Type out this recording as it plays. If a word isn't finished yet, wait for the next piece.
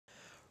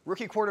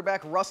Rookie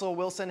quarterback Russell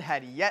Wilson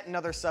had yet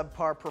another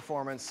subpar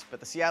performance, but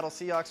the Seattle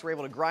Seahawks were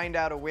able to grind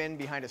out a win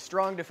behind a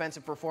strong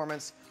defensive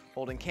performance,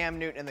 holding Cam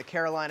Newton and the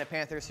Carolina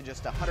Panthers to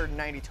just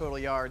 190 total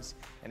yards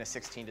in a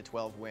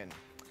 16-12 win.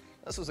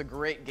 This was a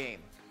great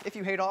game, if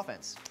you hate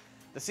offense.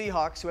 The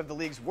Seahawks, who have the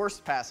league's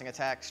worst passing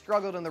attack,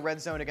 struggled in the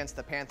red zone against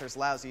the Panthers'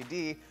 lousy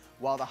D,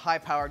 while the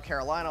high-powered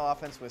Carolina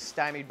offense was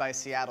stymied by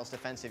Seattle's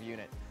defensive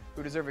unit,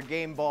 who deserve a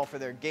game ball for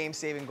their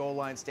game-saving goal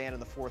line stand in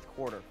the fourth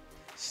quarter,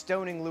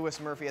 stoning Lewis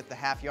Murphy at the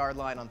half-yard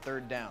line on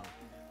third down.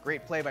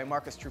 Great play by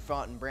Marcus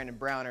Trufant and Brandon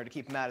Browner to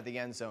keep him out of the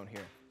end zone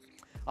here.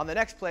 On the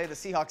next play, the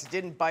Seahawks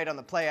didn't bite on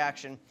the play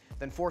action,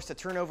 then forced a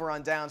turnover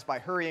on downs by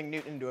hurrying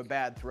Newton into a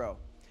bad throw.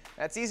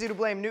 It's easy to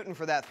blame Newton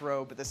for that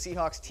throw, but the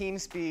Seahawks' team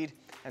speed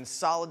and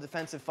solid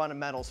defensive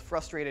fundamentals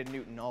frustrated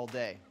Newton all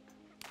day.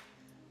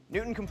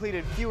 Newton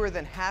completed fewer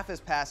than half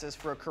his passes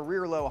for a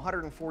career-low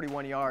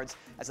 141 yards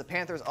as the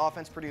Panthers'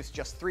 offense produced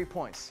just 3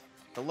 points.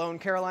 The lone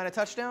Carolina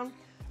touchdown?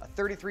 A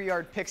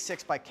 33-yard pick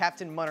six by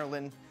Captain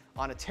Munnerlyn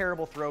on a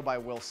terrible throw by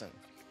Wilson.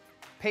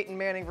 Peyton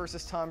Manning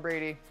versus Tom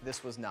Brady,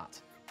 this was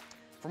not.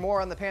 For more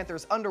on the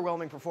Panthers'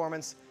 underwhelming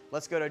performance,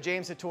 let's go to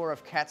James Hattor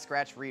of Cat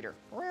Scratch Reader.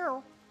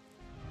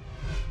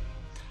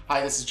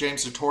 Hi, this is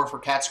James Hattor for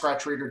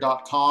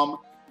CatScratchReader.com.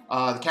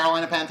 The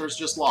Carolina Panthers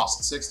just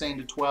lost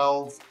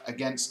 16-12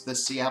 against the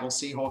Seattle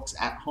Seahawks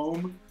at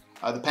home.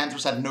 The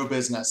Panthers had no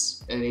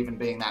business in even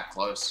being that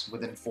close,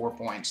 within 4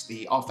 points.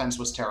 The offense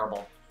was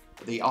terrible.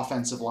 The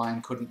offensive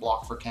line couldn't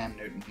block for Cam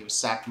Newton. He was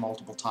sacked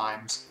multiple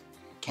times.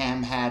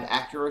 Cam had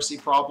accuracy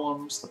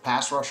problems. The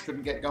pass rush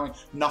couldn't get going.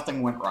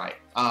 Nothing went right.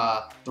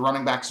 The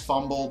running backs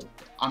fumbled.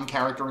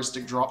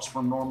 Uncharacteristic drops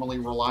from normally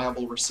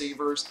reliable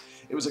receivers.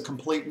 It was a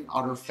complete and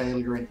utter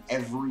failure in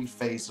every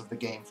phase of the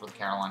game for the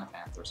Carolina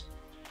Panthers.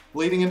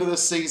 Leading into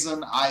this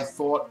season, I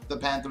thought the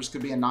Panthers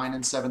could be a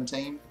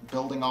 9-17,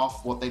 building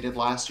off what they did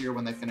last year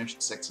when they finished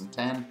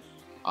 6-10.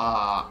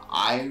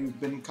 I've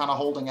been kind of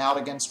holding out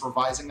against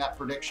revising that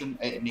prediction.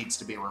 It needs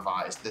to be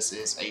revised. This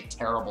is a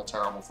terrible,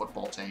 terrible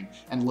football team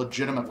and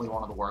legitimately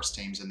one of the worst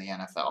teams in the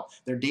NFL.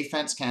 Their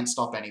defense can't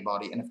stop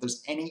anybody, and if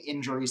there's any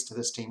injuries to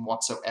this team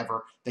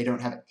whatsoever, they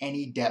don't have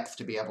any depth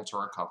to be able to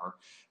recover.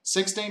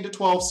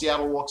 16-12,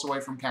 Seattle walks away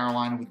from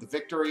Carolina with the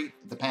victory.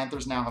 The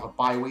Panthers now have a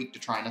bye week to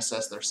try and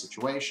assess their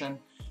situation,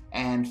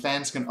 and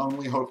fans can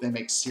only hope they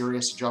make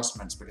serious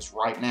adjustments because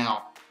right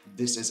now,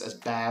 this is as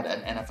bad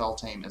an NFL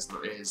team as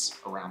there is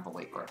around the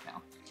league right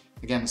now.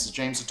 Again, this is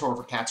James Hattor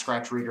for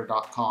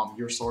CatScratchReader.com,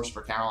 your source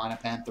for Carolina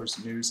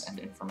Panthers news and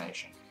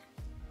information.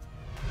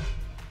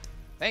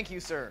 Thank you,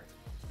 sir.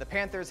 The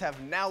Panthers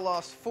have now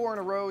lost 4 in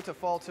a row to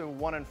fall to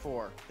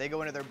 1-4. They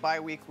go into their bye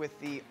week with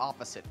the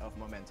opposite of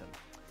momentum.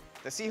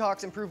 The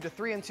Seahawks improved to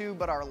 3-2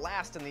 but are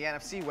last in the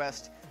NFC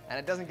West, and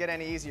it doesn't get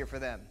any easier for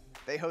them.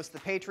 They host the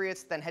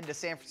Patriots, then head to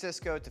San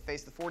Francisco to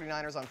face the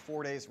 49ers on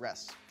 4 days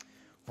rest.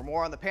 For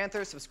more on the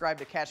Panthers, subscribe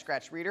to Cat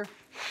Scratch Reader.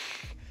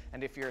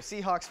 And if you're a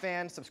Seahawks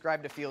fan,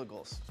 subscribe to Field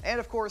Goals. And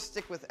of course,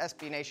 stick with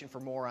SB Nation for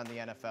more on the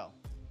NFL.